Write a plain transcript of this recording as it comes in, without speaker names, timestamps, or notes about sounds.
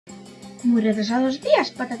Muy retrasados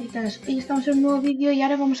días, patatitas. Hoy estamos en un nuevo vídeo y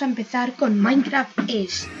ahora vamos a empezar con Minecraft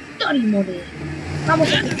Story Mode.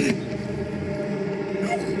 Vamos a hacer.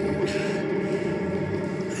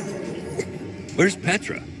 Where's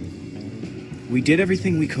Petra? We did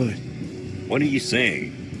everything we could. What are you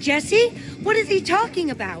saying? Jesse, what is he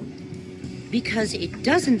talking about? Because it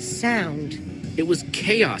doesn't sound... It was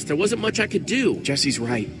chaos. There wasn't much I could do. Jesse's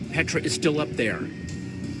right. Petra is still up there.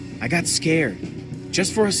 I got scared.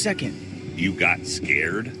 Just for a second. You got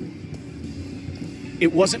scared?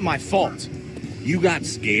 It wasn't my fault. You got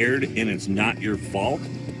scared and it's not your fault?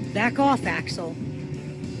 Back off, Axel.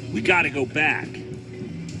 We gotta go back.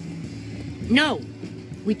 No,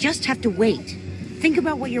 we just have to wait. Think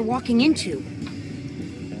about what you're walking into.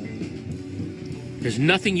 There's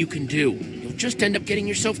nothing you can do. You'll just end up getting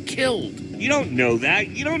yourself killed. You don't know that.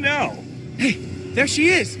 You don't know. Hey, there she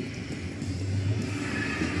is.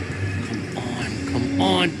 Come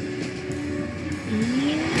on.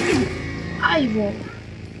 Ivor.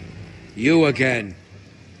 You again.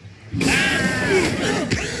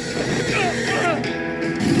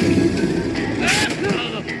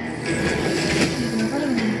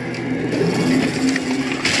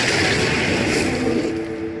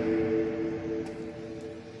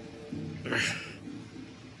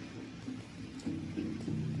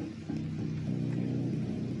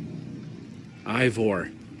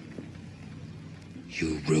 Ivor.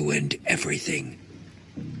 You ruined everything.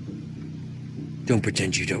 Don't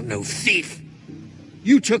pretend you don't know, thief!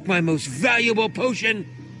 You took my most valuable potion,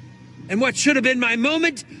 and what should have been my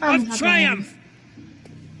moment of triumph!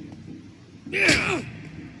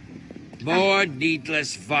 More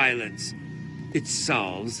needless violence. It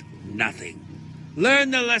solves nothing.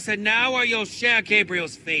 Learn the lesson now or you'll share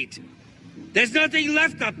Gabriel's fate. There's nothing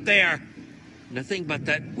left up there. Nothing but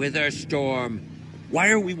that wither storm. Why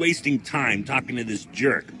are we wasting time talking to this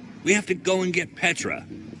jerk? We have to go and get Petra.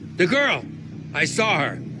 The girl! I saw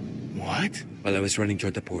her. What? While I was running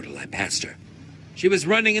toward the portal, I passed her. She was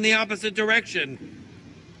running in the opposite direction.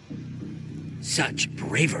 Such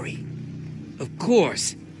bravery. Of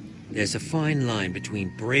course. There's a fine line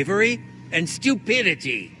between bravery and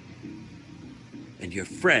stupidity. And your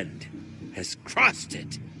friend has crossed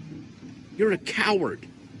it. You're a coward.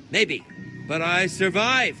 Maybe, but I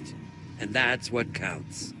survived. And that's what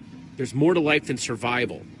counts. There's more to life than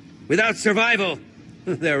survival. Without survival,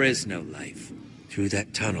 there is no life. Through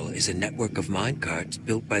that tunnel is a network of minecarts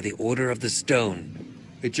built by the Order of the Stone.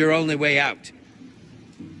 It's your only way out.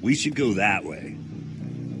 We should go that way.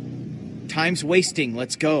 Time's wasting.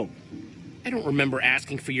 Let's go. I don't remember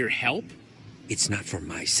asking for your help. It's not for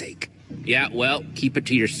my sake. Yeah, well, keep it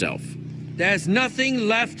to yourself. There's nothing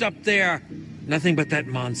left up there. Nothing but that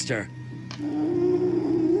monster.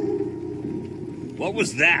 What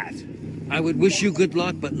was that? I would wish you good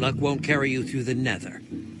luck, but luck won't carry you through the nether.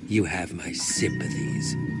 You have my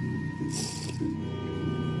sympathies.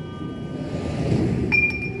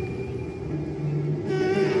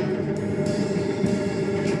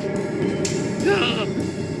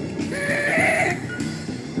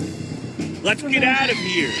 Let's get out of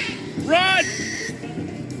here. Run!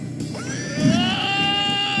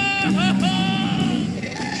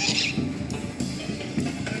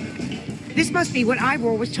 This must be what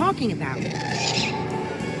Ivor was talking about.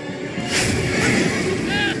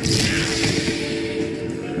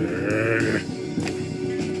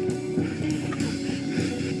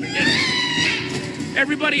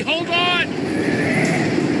 Everybody, hold on!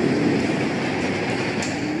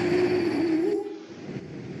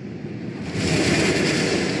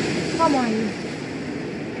 Come on.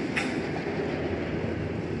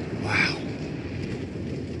 Wow.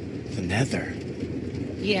 The nether.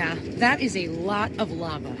 Yeah, that is a lot of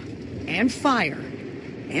lava. And fire.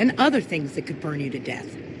 And other things that could burn you to death.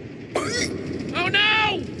 Oh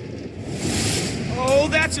no! Oh,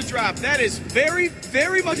 that's a drop. That is very,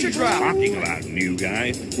 very much a drop. Talking about, new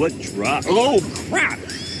guy. What drop? Oh, crap!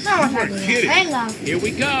 Vamos You're a ver. kidding. Venga. Here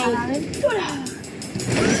we A go. la aventura.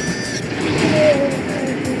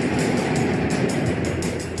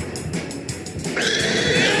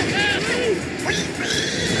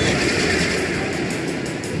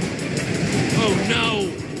 Oh no!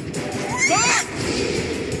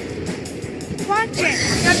 Watch it!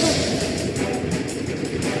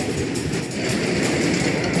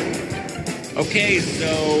 Okay,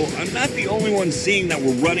 so I'm not the only one seeing that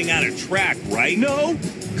we're running out of track, right? No?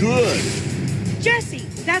 Good. Jesse,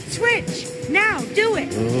 that switch! Now, do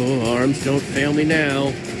it! Oh, arms don't fail me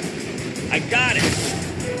now. I got it.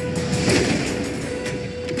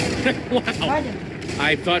 Wow.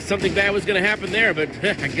 I thought something bad was going to happen there, but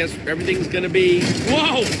I guess everything's going to be...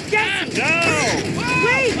 Whoa! Jesse! No!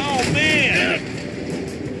 Wait! Oh, man!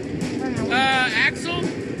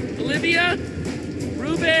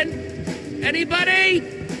 Anybody?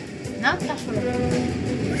 No, está solo.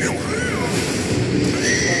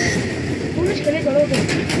 Un esqueleto, loco.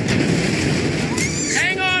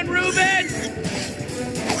 Hang on, Ruben!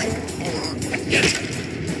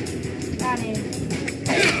 Vale.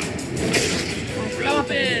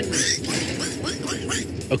 Ruben!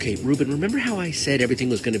 Okay, Ruben, remember how I said everything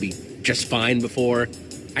was going to be just fine before?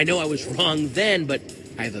 I know I was wrong then, but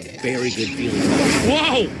I have a very good feeling.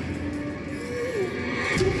 Whoa!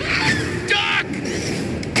 Duck!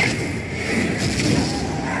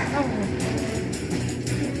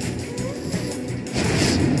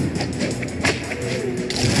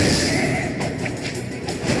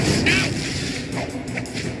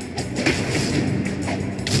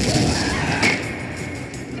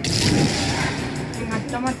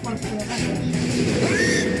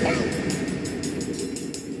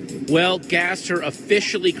 Well, Gaster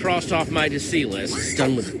officially crossed off my to-see list.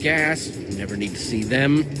 Done with gas. Never need to see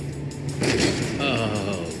them.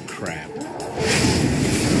 Oh, crap.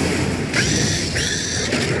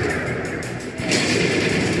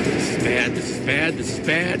 This is bad, this is bad, this is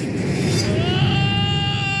bad.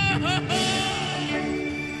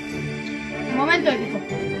 Un momento,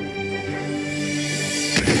 equipo.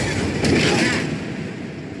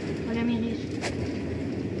 Vale, amiguis.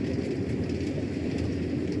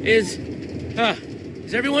 Is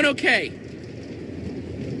everyone okay? I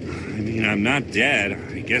mean, I'm not dead.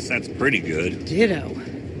 I guess that's pretty good. Ditto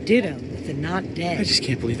with the not dead. I just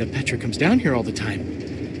can't believe that Petra comes down here all the time.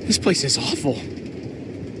 This place is awful.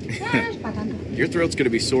 Es pa' tanto. Your throat's gonna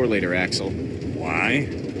be sore later, Axel. Why?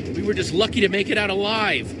 We were just lucky to make it out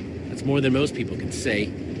alive. That's more than most people can say.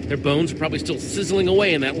 Their bones are probably still sizzling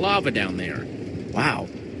away in that lava down there. Wow.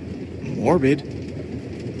 Morbid.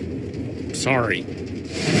 Sorry.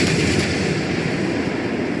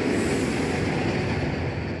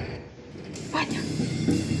 Vaya.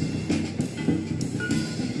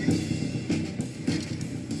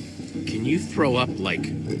 Can you throw up, like,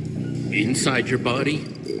 inside your body?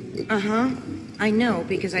 Uh-huh. I know,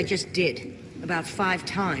 because I just did. About 5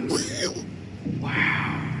 times.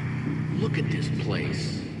 Wow. Look at this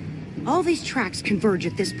place. All these tracks converge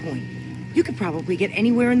at this point. You could probably get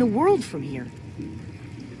anywhere in the world from here.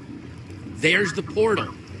 There's the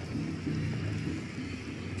portal.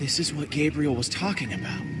 This is what Gabriel was talking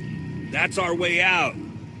about. That's our way out.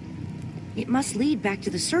 It must lead back to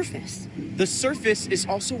the surface. The surface is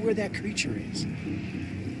also where that creature is.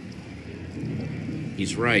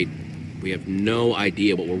 He's right. We have no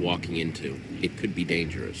idea what we're walking into. It could be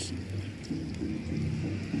dangerous.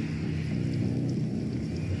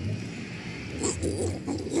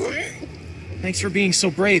 Thanks for being so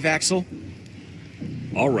brave, Axel.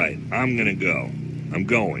 All right, I'm gonna go. I'm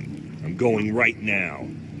going. I'm going right now.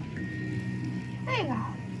 Venga.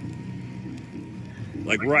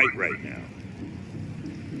 Like right now.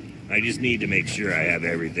 I just need to make sure I have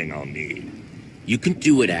everything I'll need. You can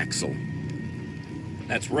do it, Axel.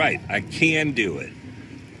 That's right, I can do it.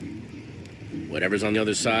 Whatever's on the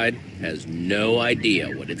other side has no idea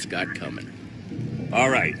what it's got coming. All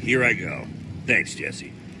right, here I go. Thanks,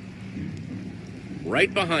 Jesse.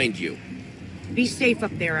 Right behind you. Be safe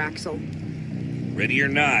up there, Axel. Ready or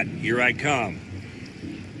not, here I come.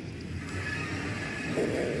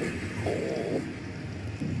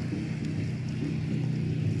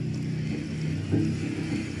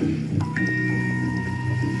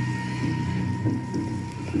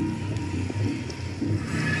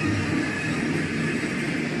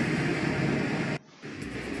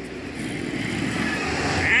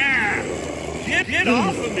 Get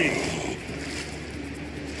off of me!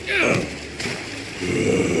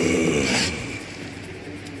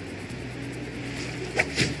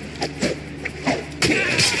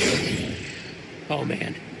 Oh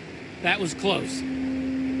man, that was close.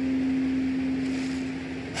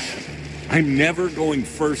 I'm never going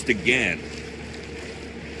first again.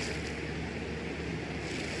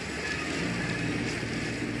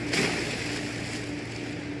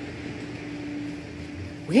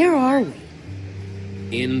 Where are we?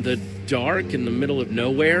 In the dark, in the middle of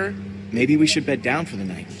nowhere? Maybe we should bed down for the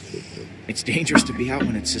night. It's dangerous to be out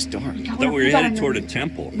when it's this dark. I thought we were headed toward a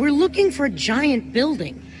temple. We're looking for a giant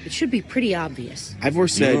building. It should be pretty obvious. Ivor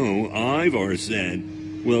said... No, Ivor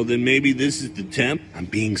said, well, then maybe this is the temp. I'm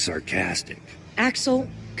being sarcastic. Axel,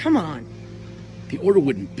 come on. The Order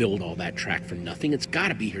wouldn't build all that track for nothing. It's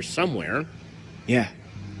gotta be here somewhere. Yeah,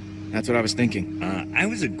 that's what I was thinking. I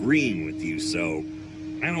was agreeing with you, so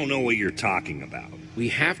I don't know what you're talking about. We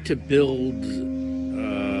have to build...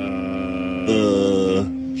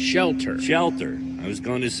 Shelter. Shelter. I was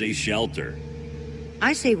going to say shelter.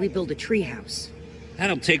 I say we build a treehouse.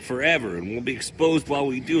 That'll take forever, and we'll be exposed while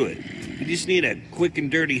we do it. We just need a quick and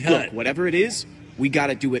dirty hut. Look, whatever it is, we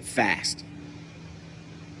gotta do it fast.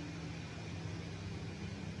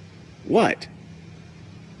 What?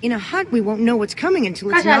 In a hut, we won't know what's coming until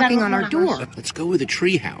it's knocking on our door. Let's go with a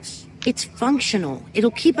treehouse. It's functional. It'll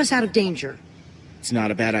keep us out of danger. It's not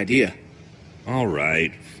a bad idea. All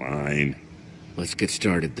right, fine. Let's get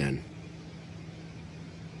started then.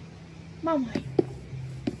 Vamos ahí.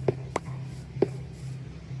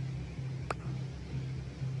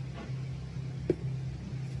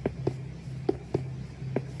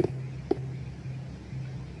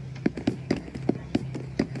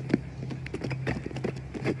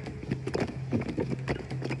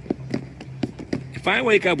 If I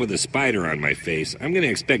wake up with a spider on my face, I'm gonna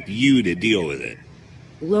expect you to deal with it.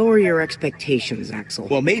 Lower your expectations, Axel.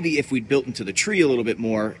 Well, maybe if we'd built into the tree a little bit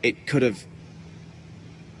more, it could have...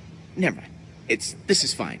 Never mind. This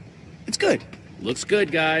is fine. It's good. Looks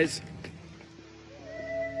good, guys.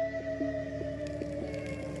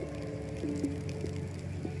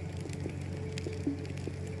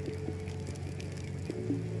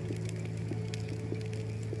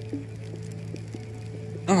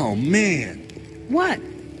 Oh, man. What?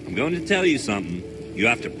 I'm going to tell you something. You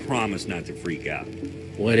have to promise not to freak out.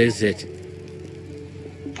 What is it?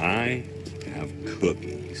 I have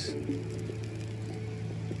cookies.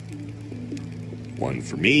 One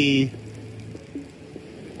for me,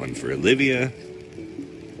 one for Olivia,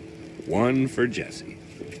 one for Jesse.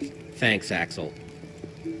 Thanks, Axel.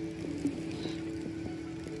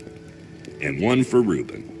 And one for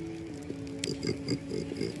Reuben.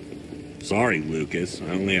 Sorry, Lucas. I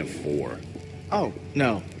only have 4. Oh,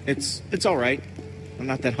 no. It's all right. I'm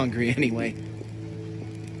not that hungry anyway.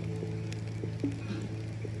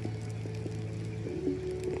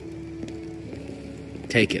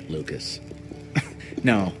 Take it, Lucas.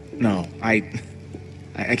 No. I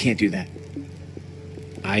can't do that.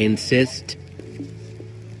 I insist.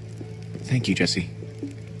 Thank you, Jesse.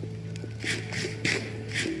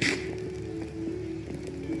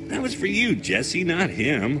 That was for you, Jesse, not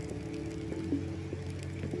him.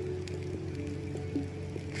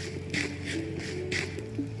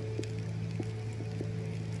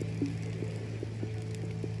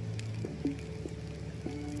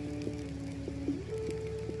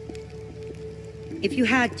 If you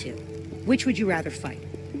had to, which would you rather fight?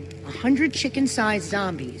 100 chicken-sized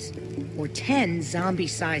zombies or 10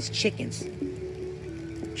 zombie-sized chickens?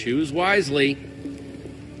 Choose wisely.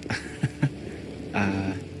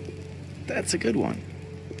 That's a good one.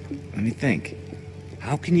 Let me think.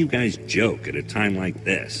 How can you guys joke at a time like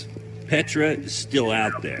this? Petra is still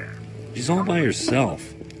out there. She's all by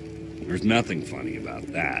herself. There's nothing funny about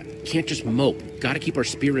that. Can't just mope. Gotta keep our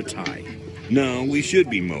spirits high. No, we should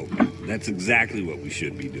be moping. That's exactly what we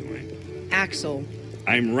should be doing. Axel.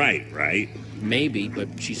 I'm right? Maybe,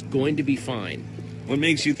 but she's going to be fine. What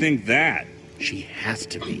makes you think that? She has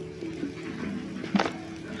to be.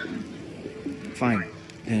 Fine.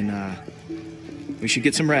 Then, we should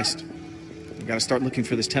get some rest. We gotta start looking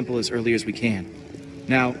for this temple as early as we can.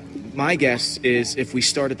 Now, my guess is if we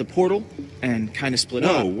start at the portal and kind of split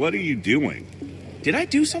up... Whoa, what are you doing? Did I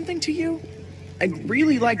do something to you? I'd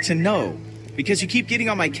really like to know, because you keep getting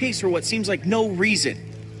on my case for what seems like no reason.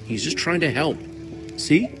 He's just trying to help.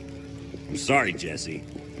 See? I'm sorry, Jesse.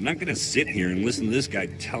 I'm not gonna sit here and listen to this guy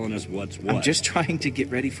telling us what's what. I'm just trying to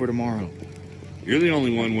get ready for tomorrow. You're the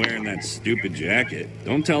only one wearing that stupid jacket.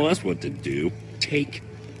 Don't tell us what to do. Take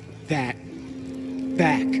that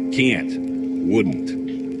back. Can't. Wouldn't.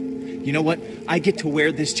 You know what? I get to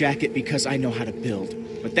wear this jacket because I know how to build.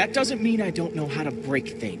 But that doesn't mean I don't know how to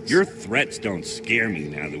break things. Your threats don't scare me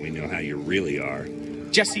now that we know how you really are.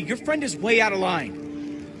 Jesse, your friend is way out of line.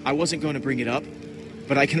 I wasn't going to bring it up,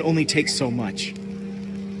 but I can only take so much.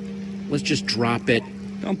 Let's just drop it.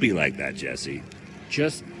 Don't be like that, Jesse.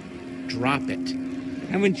 Just drop it.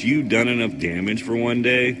 Haven't you done enough damage for one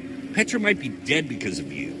day? Petra might be dead because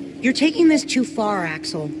of you. You're taking this too far,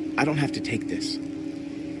 Axel. I don't have to take this.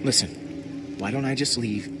 Listen, why don't I just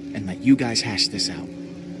leave and let you guys hash this out?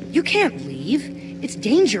 You can't leave. It's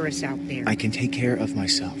dangerous out there. I can take care of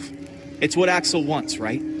myself. It's what Axel wants,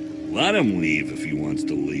 right? Let him leave if he wants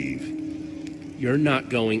to leave. You're not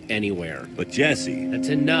going anywhere. But Jesse... That's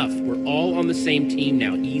enough. We're all on the same team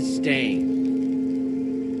now. He's staying.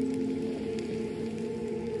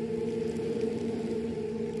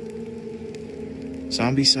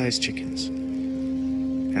 Zombie-sized chickens.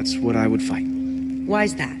 That's what I would fight.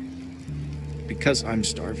 Why's that? Because I'm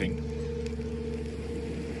starving.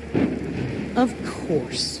 Of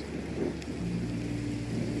course.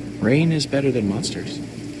 Rain is better than monsters.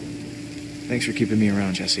 Thanks for keeping me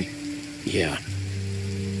around, Jesse. Yeah.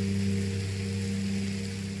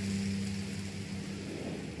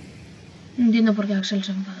 entiendo por qué Axel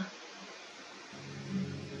se enfada.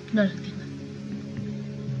 No lo entiendo.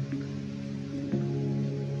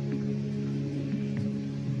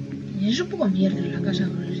 Y es un poco mierda en la casa,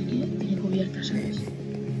 pero sí que tiene cubierta, ¿sabes?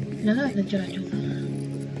 Nada de hecho la chuza.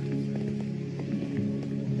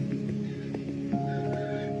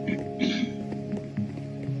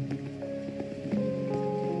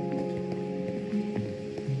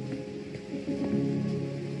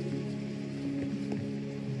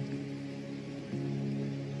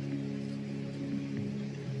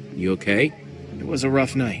 You okay? It was a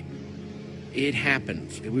rough night. It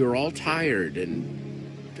happens. We were all tired, and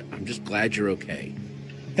I'm just glad you're okay.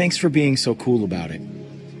 Thanks for being so cool about it.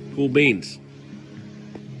 Cool beans.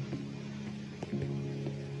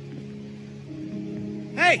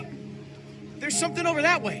 Hey! There's something over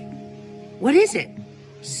that way. What is it?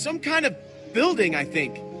 Some kind of building, I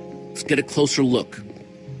think. Let's get a closer look.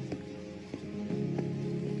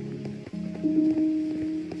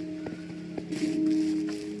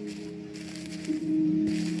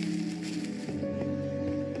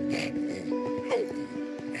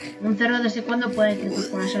 ¿Un cerdo desde cuándo puede trepar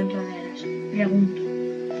por las enredaderas? Pregunto.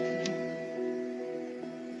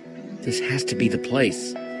 This has to be the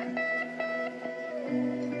place.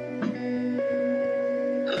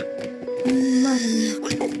 Madre mía.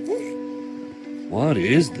 What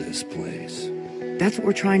is this place? That's what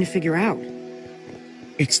we're trying to figure out.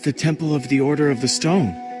 It's the Temple of the Order of the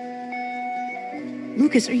Stone.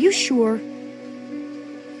 Lucas, are you sure?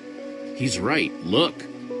 He's right. Look.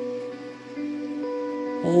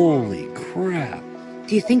 Holy crap.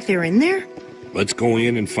 Do you think they're in there? Let's go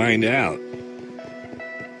in and find out.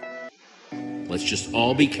 Let's just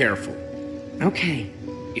all be careful. Okay.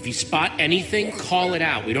 If you spot anything, call it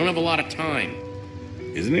out. We don't have a lot of time.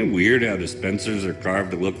 Isn't it weird how dispensers are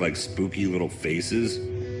carved to look like spooky little faces?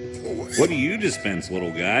 What do you dispense,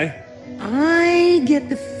 little guy? I get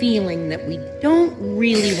the feeling that we don't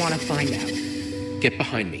really want to find out. Get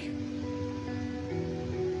behind me.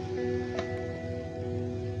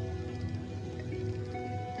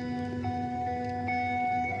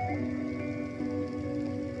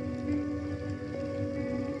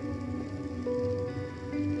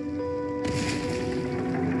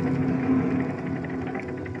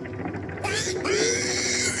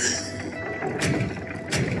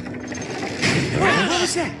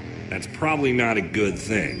 That's probably not a good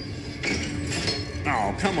thing.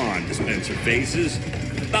 Oh, come on, dispenser faces.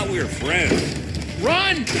 I thought we were friends.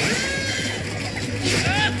 Run!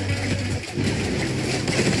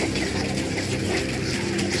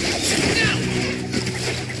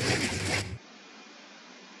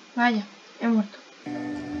 Vaya, he muerto.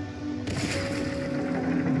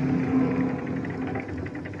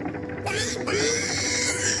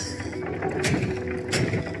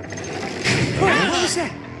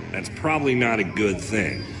 That's probably not a good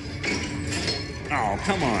thing. Oh,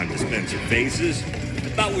 come on, dispenser faces. I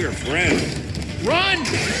thought we were friends. Run!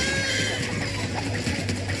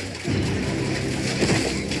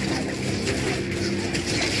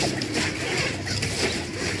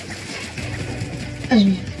 Es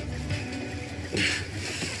bien.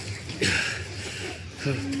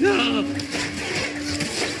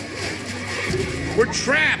 We're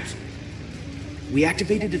trapped! We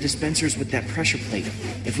activated the dispensers with that pressure plate.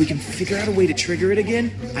 If we can figure out a way to trigger it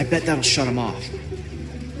again, I bet that'll shut them off.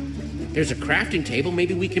 There's a crafting table.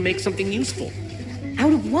 Maybe we can make something useful.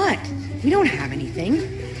 Out of what? We don't have anything.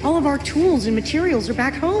 All of our tools and materials are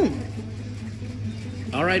back home.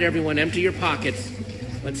 All right, everyone, empty your pockets.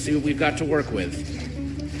 Let's see what we've got to work with.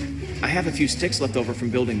 I have a few sticks left over from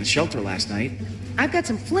building the shelter last night. I've got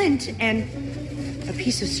some flint and a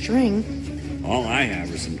piece of string. All I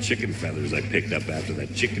have are some chicken feathers I picked up after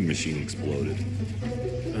that chicken machine exploded.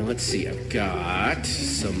 Let's see, I've got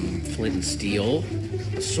some flint and steel,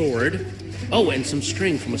 a sword, oh, and some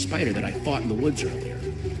string from a spider that I fought in the woods earlier.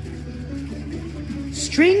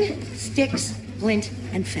 String, sticks, flint,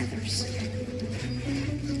 and feathers.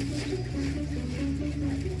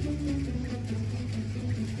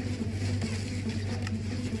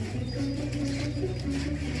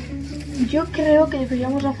 Yo creo que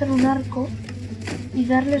deberíamos hacer un arco y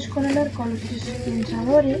darles con el arco a los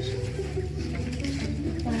dispensadores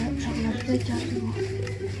para usar las flechas, digo,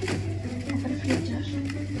 hacer flechas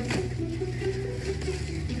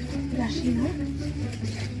y así, ¿no?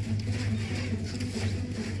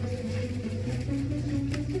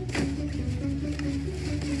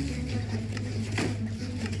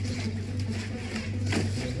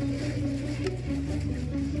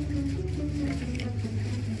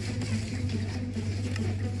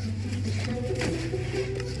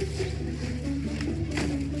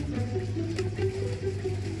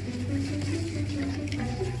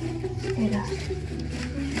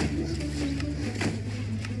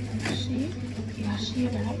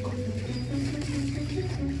 conseguir el arco.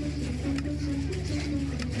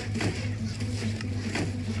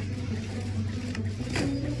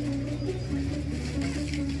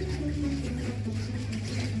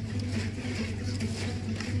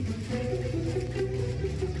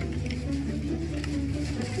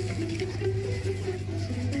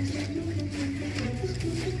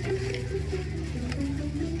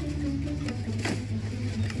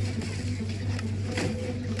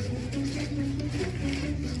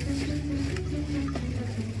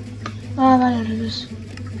 Ah, vale, al revés.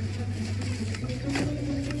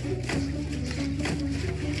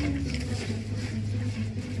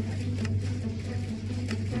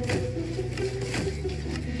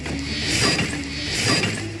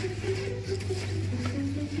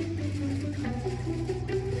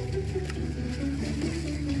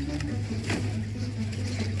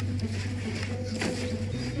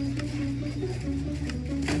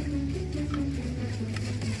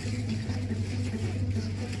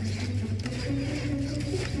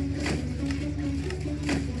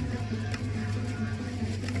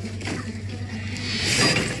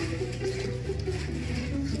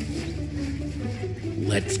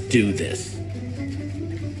 Let's do this.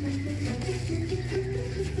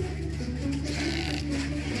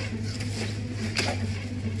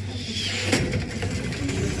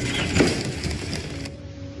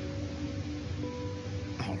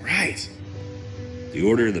 All right. The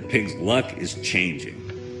order of the pig's luck is changing.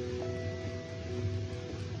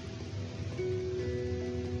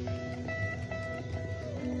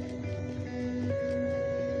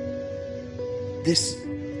 This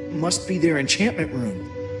must be their enchantment room.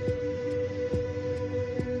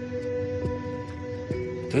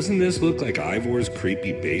 Doesn't this look like Ivor's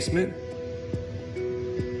creepy basement?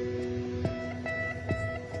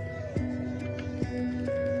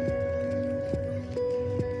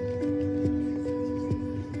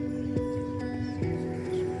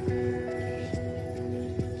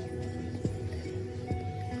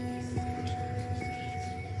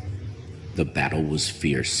 The battle was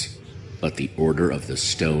fierce, but the Order of the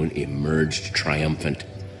Stone emerged triumphant,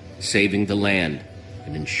 saving the land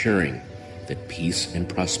and ensuring that peace and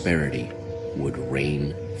prosperity would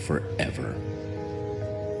reign forever.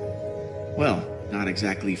 Well, not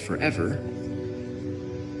exactly forever.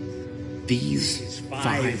 These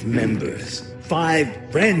 5 members,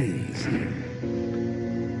 5 friends,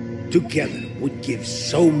 together would give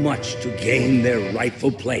so much to gain their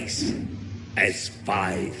rightful place as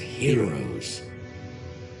 5 heroes.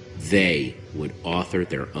 They would author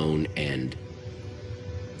their own end.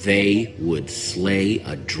 They would slay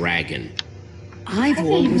a dragon. Ivor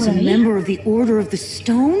was a member of the Order of the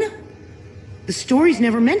Stone? The stories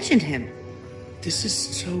never mentioned him. This is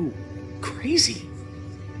so crazy.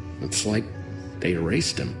 It's like they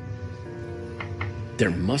erased him. There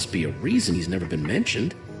must be a reason he's never been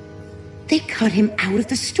mentioned. They cut him out of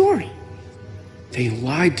the story. They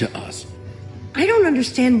lied to us. I don't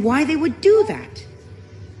understand why they would do that.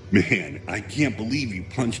 Man, I can't believe you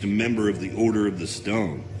punched a member of the Order of the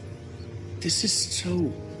Stone. This is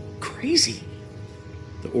so crazy.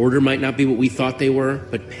 The Order might not be what we thought they were,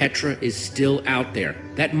 but Petra is still out there.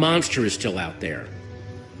 That monster is still out there.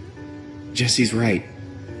 Jesse's right.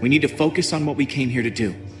 We need to focus on what we came here to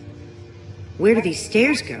do. Where do these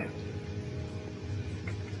stairs go?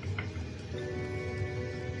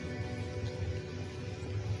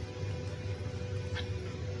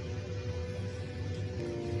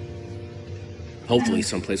 Hopefully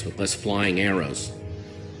someplace with less flying arrows.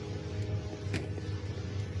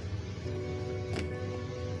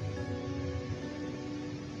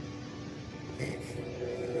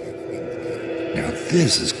 Now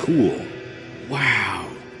this is cool. Wow.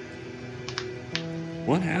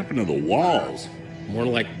 What happened to the walls? More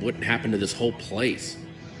like what happened to this whole place.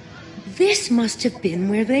 This must have been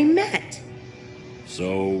where they met.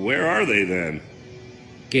 So where are they then?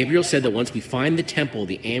 Gabriel said that once we find the temple,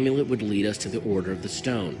 the amulet would lead us to the Order of the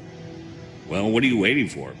Stone. Well, what are you waiting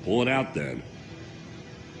for? Pull it out then.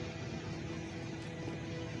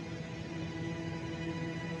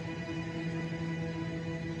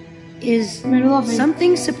 Is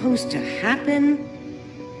something supposed to happen?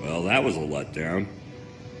 Well, that was a letdown.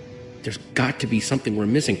 There's got to be something we're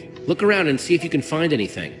missing. Look around and see if you can find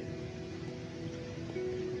anything.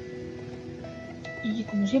 Y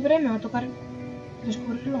como siempre me va a tocar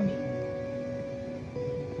descubrirlo a mí.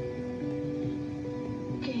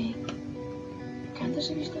 Que antes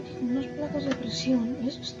he visto aquí como unas placas de presión.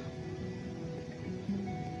 ¿Es esto?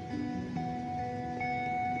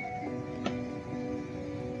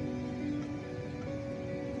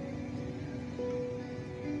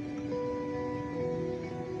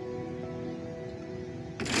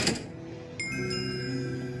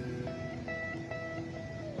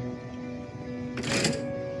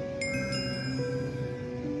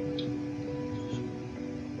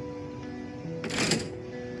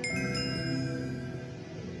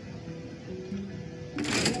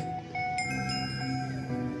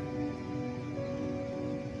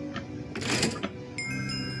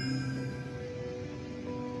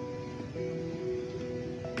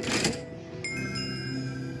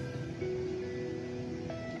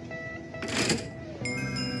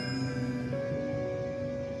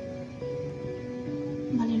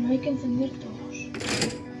 encender todos.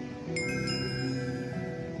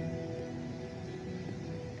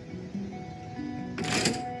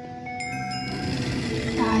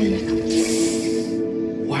 Ahí estamos.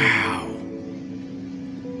 Wow.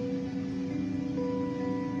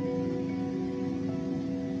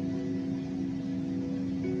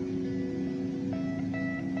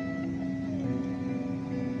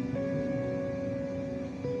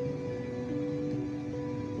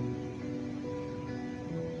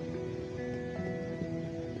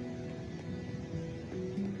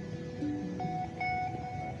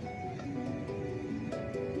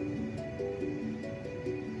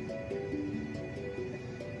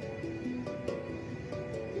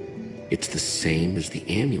 It's the same as the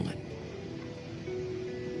amulet.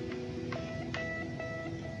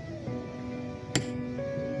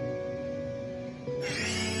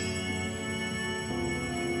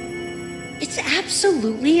 It's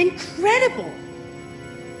absolutely incredible!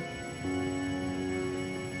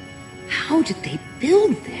 How did they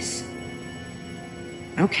build this?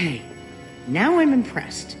 Okay, now I'm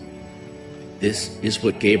impressed. This is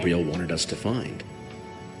what Gabriel wanted us to find.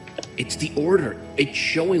 It's the Order. It's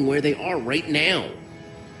showing where they are right now.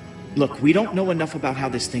 Look, we don't know enough about how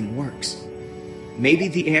this thing works. Maybe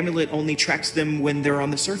the amulet only tracks them when they're on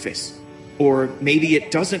the surface. Or maybe it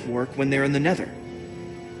doesn't work when they're in the Nether.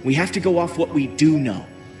 We have to go off what we do know.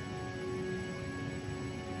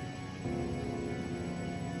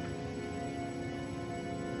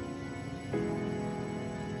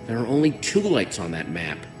 There are only 2 lights on that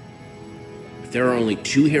map. If there are only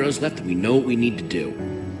 2 heroes left, we know what we need to do.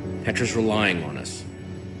 Petra's relying on us.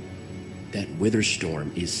 That wither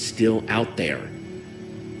storm is still out there.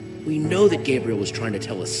 We know that Gabriel was trying to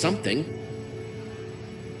tell us something.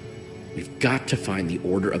 We've got to find the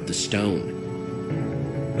Order of the Stone.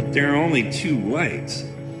 But there are only 2 lights.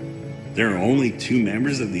 There are only 2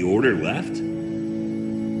 members of the Order left?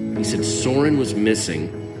 He said Soren was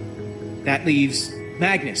missing. That leaves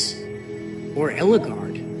Magnus. Or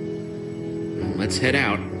Ellegard. Let's head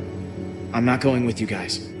out. I'm not going with you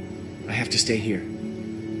guys. I have to stay here.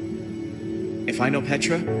 If I know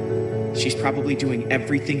Petra, she's probably doing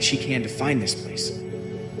everything she can to find this place.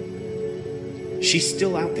 She's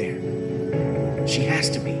still out there. She has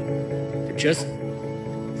to be. Just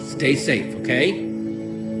stay safe, okay?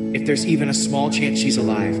 If there's even a small chance she's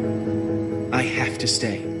alive, I have to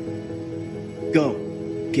stay. Go.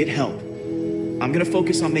 Get help. I'm gonna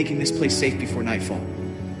focus on making this place safe before nightfall.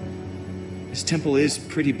 This temple is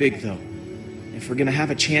pretty big, though. If we're gonna have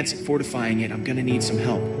a chance at fortifying it, I'm gonna need some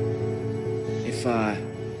help. If,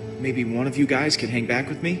 maybe one of you guys could hang back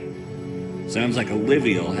with me? Sounds like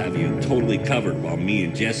Olivia will have you totally covered while me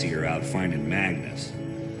and Jesse are out finding Magnus.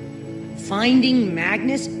 Finding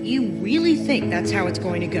Magnus? You really think that's how it's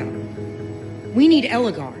going to go? We need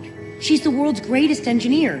Ellegard. She's the world's greatest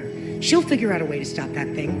engineer. She'll figure out a way to stop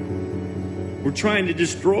that thing. We're trying to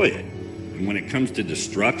destroy it. And when it comes to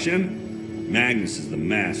destruction, Magnus is the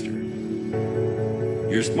master.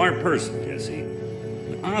 You're a smart person, Jesse.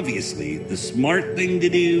 But obviously, the smart thing to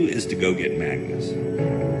do is to go get Magnus.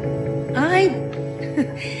 I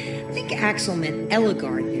think Axel meant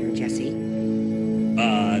Ellegard there, Jesse.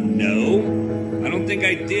 No. I don't think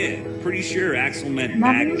I did. Pretty sure Axel meant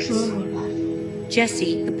Magnus.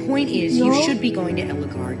 Jesse, the point is, you should be going to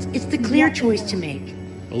Ellegard's. It's the clear choice to make.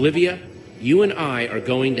 Olivia, you and I are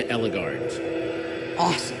going to Ellegard's.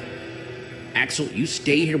 Awesome. Axel, you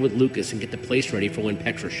stay here with Lucas and get the place ready for when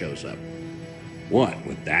Petra shows up. What,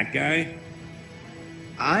 with that guy?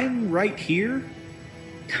 I'm right here?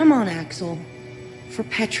 Come on, Axel. For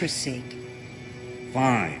Petra's sake.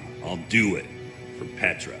 Fine, I'll do it. For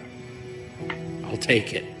Petra. I'll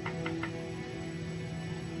take it.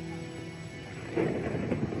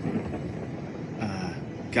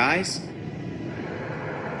 Guys?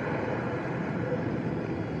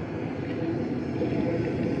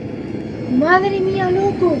 ¡Madre mía,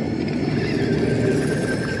 loco!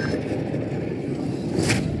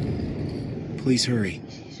 Please hurry.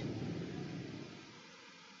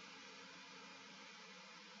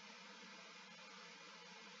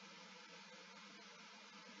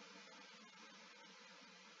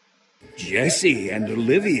 Jesse and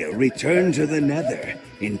Olivia return to the Nether,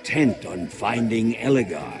 intent on finding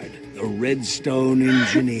Ellegard, the Redstone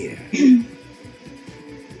engineer.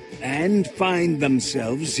 And find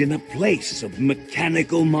themselves in a place of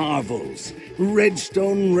mechanical marvels,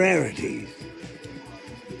 redstone rarities.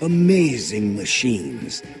 Amazing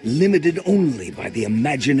machines, limited only by the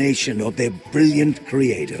imagination of their brilliant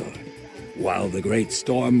creator. While the great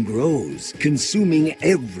storm grows, consuming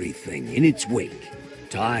everything in its wake,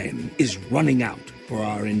 time is running out for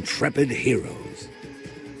our intrepid heroes.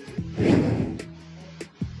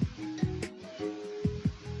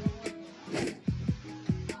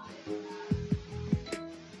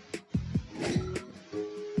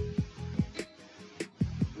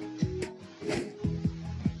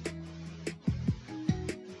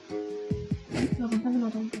 La canción me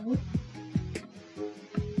mata un poco.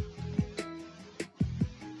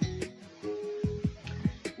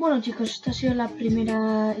 Bueno chicos, este ha sido el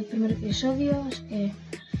primer episodio, así que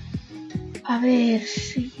a ver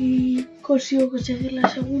si consigo conseguir la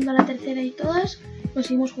segunda, la tercera y todas.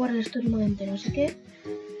 Conseguimos jugar el story mode entero, así que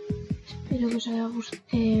espero que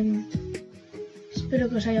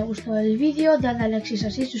os haya gustado el vídeo. Dad a like si es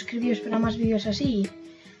así, suscribíos para más vídeos así.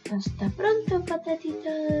 Hasta pronto,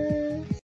 patatitas.